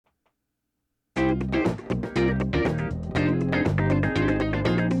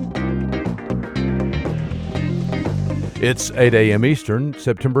It's 8 a.m. Eastern,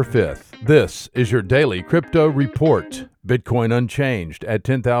 September 5th. This is your daily crypto report. Bitcoin unchanged at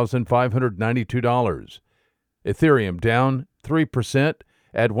 $10,592. Ethereum down 3%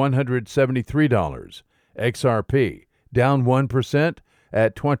 at $173. XRP down 1%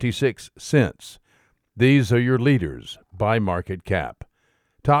 at 26 cents. These are your leaders by market cap.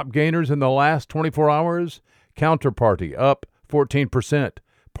 Top gainers in the last 24 hours: Counterparty up 14%,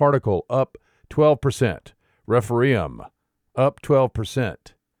 Particle up 12%, Referium up 12%.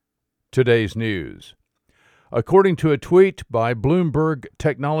 Today's news. According to a tweet by Bloomberg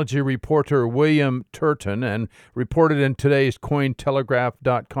technology reporter William Turton and reported in today's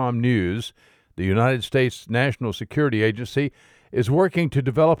Cointelegraph.com news, the United States National Security Agency is working to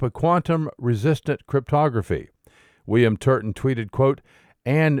develop a quantum-resistant cryptography. William Turton tweeted, quote,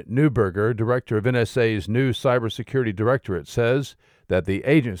 Ann Neuberger, director of NSA's new cybersecurity directorate, says that the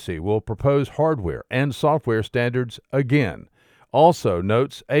agency will propose hardware and software standards again. Also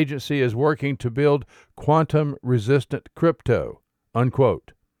notes agency is working to build quantum-resistant crypto,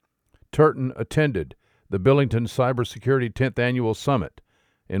 unquote. Turton attended the Billington Cybersecurity 10th Annual Summit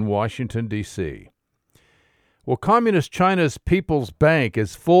in Washington, D.C. Well, Communist China's People's Bank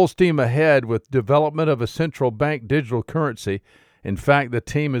is full steam ahead with development of a central bank digital currency. In fact, the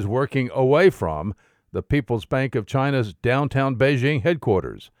team is working away from the People's Bank of China's downtown Beijing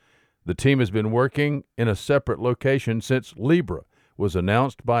headquarters. The team has been working in a separate location since Libra was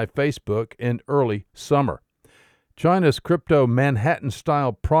announced by Facebook in early summer. China's crypto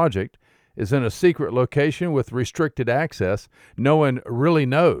Manhattan-style project is in a secret location with restricted access. No one really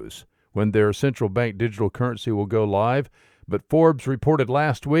knows when their central bank digital currency will go live, but Forbes reported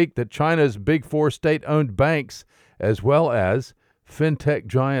last week that China's big four state-owned banks, as well as fintech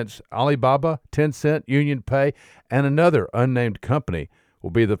giants Alibaba, Tencent, UnionPay, and another unnamed company, will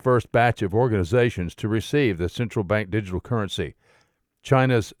be the first batch of organizations to receive the central bank digital currency.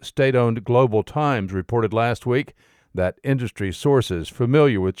 China's state-owned Global Times reported last week that industry sources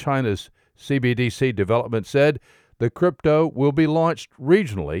familiar with China's CBDC development said the crypto will be launched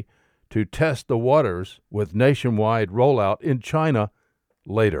regionally to test the waters with nationwide rollout in China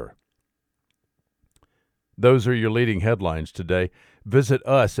later. Those are your leading headlines today. Visit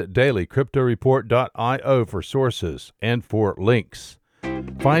us at dailycryptoreport.io for sources and for links.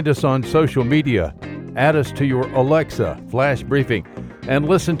 Find us on social media, add us to your Alexa flash briefing, and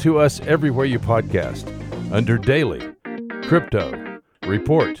listen to us everywhere you podcast under Daily Crypto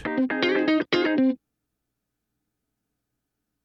Report.